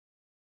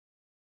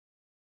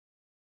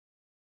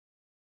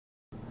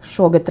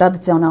Šogad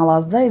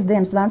tradicionālās dzejas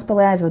dienas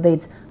Ventspilī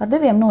aizvadīts ar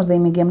diviem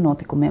nozīmīgiem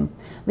notikumiem.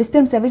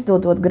 Vispirms jau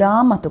izdodot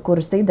grāmatu,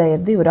 kuras ideja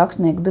ir 2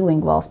 rakstnieku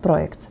bilingvāls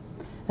projekts.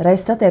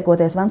 Reiz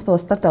satiekoties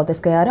Ventspils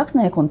starptautiskajā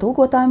rakstnieku un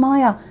tūkotāju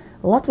mājā,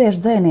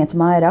 latviešu dzejniece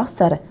Maira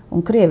Asare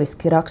un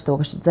krieviski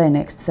rakstošs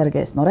dzejnieks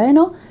Sergejs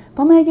Moreno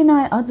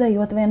pamēģināja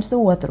atzejot viens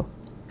otru.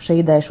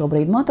 Šī ideja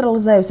šobrīd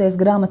materializējusies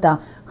grāmatā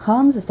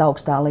Hanzas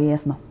augstā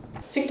liesma.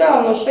 Cik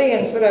tālu no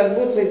šejienes varētu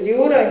būt līdz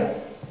jūrai,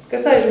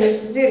 kas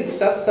aizmirst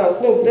zirgus atstāv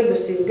klub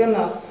debesīs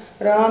ganās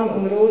rāmi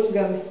un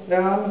rūzgani.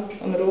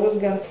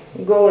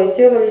 Голые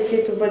тела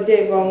летит в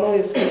воде,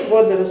 волнуясь, как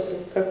водоросли,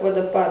 как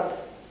водопад.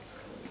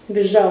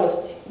 Без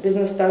жалости, без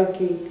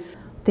ностальгии.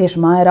 Tieši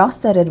Maira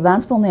Asare ir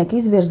Ventspilnieka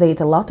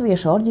izvirzīta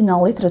latviešu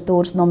oriģināla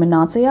literatūras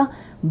nominācijā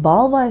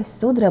balvai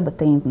Sudraba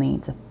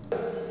tintnīca.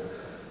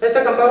 Mēs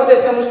sakām,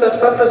 paldies, ja mums kāds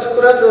paprasa,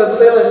 kur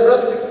atrodas lielais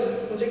prospekts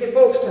un cik ir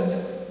pulkstens.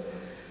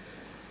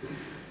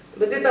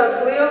 Bet ir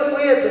tādas lielas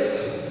lietas,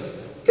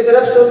 kas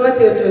ir absolūti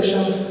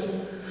nepieciešamas.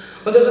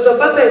 Un tad tu to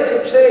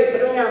pateicību sevī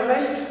par viņām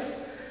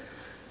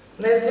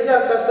nes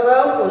dziļāk kā savu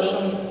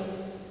elpošanu.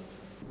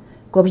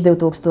 Kopš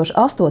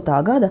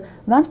 2008. gada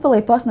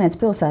Ventspilī pasniedz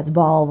pilsētas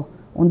balvu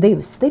un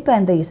 2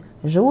 stipendijas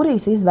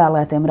žūrijas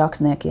izvēlētiem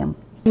rakstniekiem.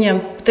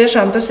 Viņiem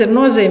tiešām tas ir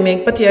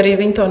nozīmīgi, pat ja arī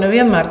viņi to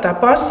nevienmēr tā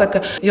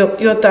pasaka,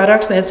 jo tā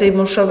rakstniecība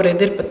mums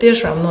šobrīd ir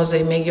patiešām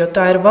nozīmīga, jo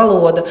tā ir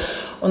valoda,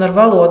 un ar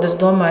valodu, es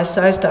domāju,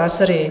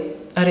 saistās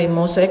arī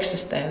mūsu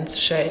eksistence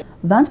šeit.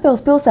 Ventspils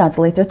pilsētas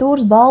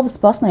literatūras balvas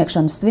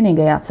pasniegšanas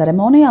svinīgajā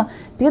ceremonijā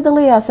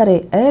piedalījās arī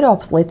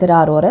Eiropas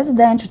literāro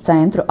rezidenču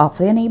centru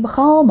apvienība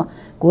Halma,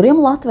 kuriem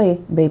Latvija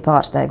bija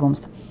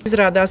pārsteigums.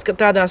 Izrādās, ka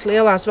tādās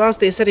lielās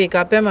valstīs arī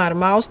kā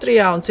piemēram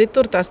Austrijā un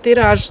citur tās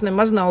tirāžas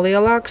nemaz nav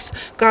lielākas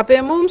kā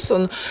pie mums.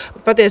 Un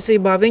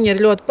patiesībā viņi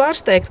ir ļoti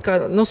pārsteigti, ka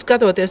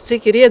skatoties,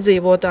 cik ir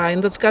iedzīvotāji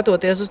un tad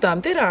skatoties uz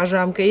tām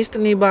tirāžām, ka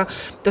īstenībā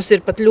tas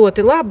ir pat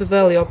ļoti labi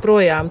vēl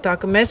joprojām. Tā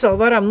ka mēs vēl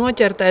varam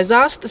noķert aiz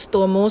astes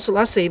to mūsu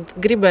lasīt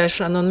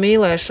gribēšanu un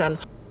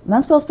mīlēšanu.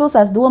 Ventspils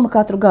pilsētas doma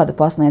katru gadu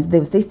pasniedz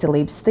 2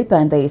 izcilības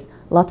stipendijas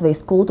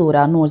Latvijas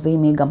kultūrā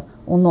nozīmīgam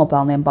un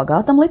nopelniem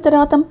bagātam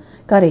literātam,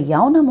 kā arī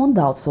jaunam un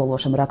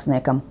daudzsološam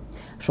rakstniekam.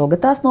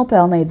 Šogad tās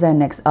nopelnīja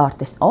dzejnieks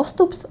Artis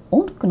Ostups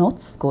un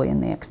Knuts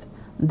Skojenieks.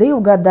 2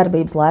 gadu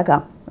darbības laikā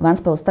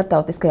Ventspils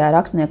starptautiskajā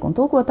rakstnieku un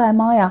tūkotāju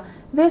mājā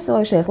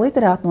viesojušies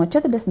literāti no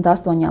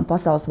 48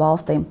 pasaules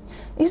valstīm.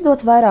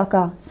 Izdots vairāk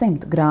kā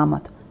 100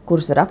 grāmatu,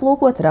 kuras var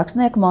aplūkot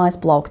rakstnieku mājas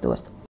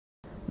plauktos.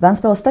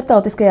 Ventspils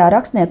starptautiskajā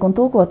rakstnieku un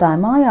tūkotāju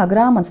mājā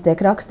grāmatas tiek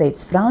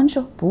rakstītas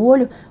franču,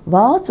 poļu,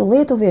 vācu,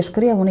 lietuviešu,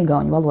 krievu un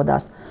igauņu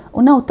valodās.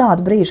 Un nav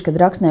tādu brīžu, kad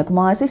rakstnieku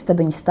mājas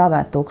istabiņas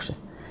stāvētu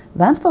tukšas.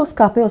 Ventspils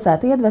kā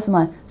pilsēta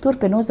iedvesmai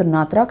turpina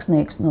uzrunāt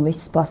rakstniekus no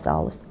visas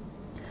pasaules.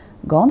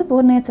 Gonda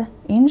Pūrniece,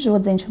 Inna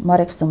Žodziņš,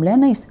 Mareks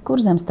Sumļenijs,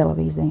 Kurzemes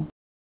televīzija.